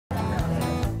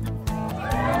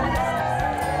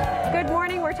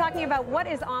talking about what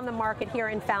is on the market here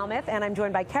in Falmouth, and I'm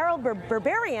joined by Carol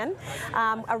Berberian,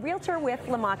 a realtor with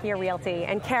Lamakia Realty.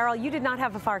 And Carol, you did not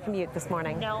have a far commute this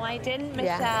morning. No, I didn't,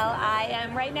 Michelle. Yeah. I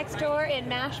am right next door in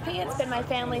Mashpee. It's been my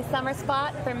family's summer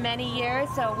spot for many years,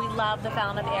 so we love the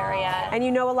Falmouth area. And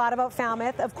you know a lot about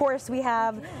Falmouth. Of course, we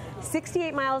have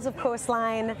 68 miles of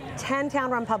coastline, 10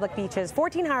 town-run public beaches,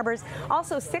 14 harbors,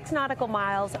 also 6 nautical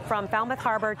miles from Falmouth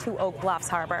Harbor to Oak Bluffs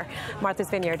Harbor, Martha's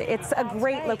Vineyard. It's a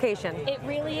great location. It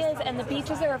really is, and the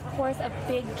beaches are, of course, a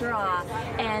big draw.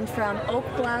 And from Oak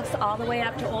Bluffs all the way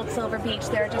up to Old Silver Beach,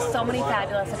 there are just so many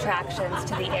fabulous attractions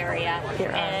to the area.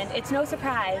 And it's no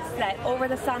surprise that over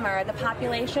the summer, the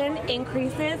population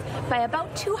increases by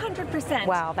about 200%.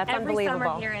 Wow, that's every unbelievable.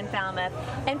 Summer here in Falmouth.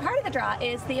 And part of the draw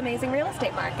is the amazing real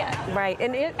estate market. Right,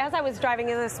 and as I was driving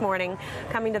in this morning,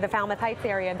 coming to the Falmouth Heights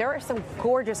area, there are some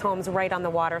gorgeous homes right on the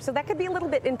water, so that could be a little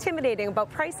bit intimidating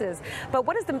about prices. But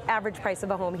what is the average price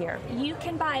of a home here? You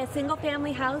can buy a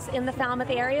single-family house in the Falmouth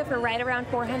area for right around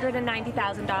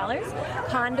 $490,000.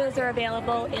 Condos are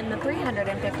available in the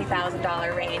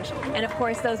 $350,000 range. And of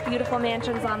course, those beautiful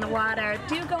mansions on the water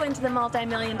do go into the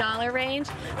multi-million-dollar range,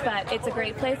 but it's a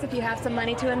great place if you have some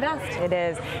money to invest. It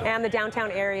is, and the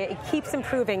downtown area, it keeps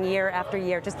improving year after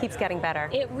year, just keeps getting better.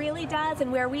 It really does,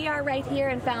 and where we are right here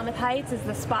in Falmouth Heights is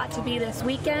the spot to be this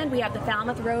weekend. We have the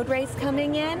Falmouth Road Race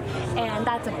coming in, and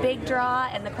that's a big draw,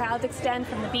 and the crowds extend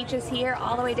from the beaches here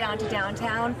all the way down to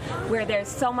downtown, where there's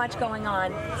so much going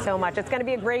on. So much. It's going to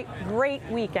be a great, great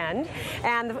weekend.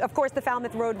 And of course, the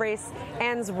Falmouth Road Race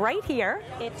ends right here.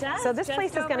 It does. So this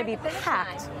place is going to be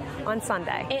packed on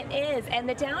Sunday. It is, and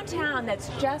the downtown that's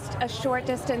just a short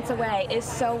distance away is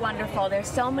so wonderful. There's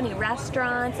so many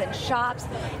restaurants and shops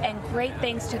and great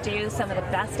things to do. Some of the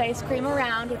best ice cream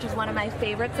around, which is one of my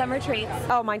favorite summer treats.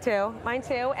 Oh, mine too. Mine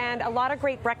too. And a lot of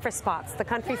great breakfast spots. The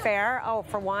Country Fair, oh,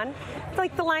 for one, it's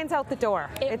like the line's out the door.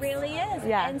 It really is.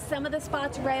 Yeah. And some of the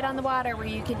spots right on the water where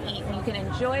you can eat and you can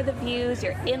enjoy the views.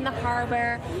 You're in the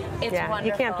harbor. It's wonderful.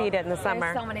 You can't beat it in the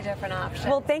summer. There's so many different options.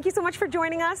 Well, thank you so much for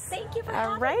joining us. Thank you for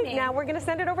having me. All right, now we're going to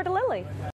send it over to Lily.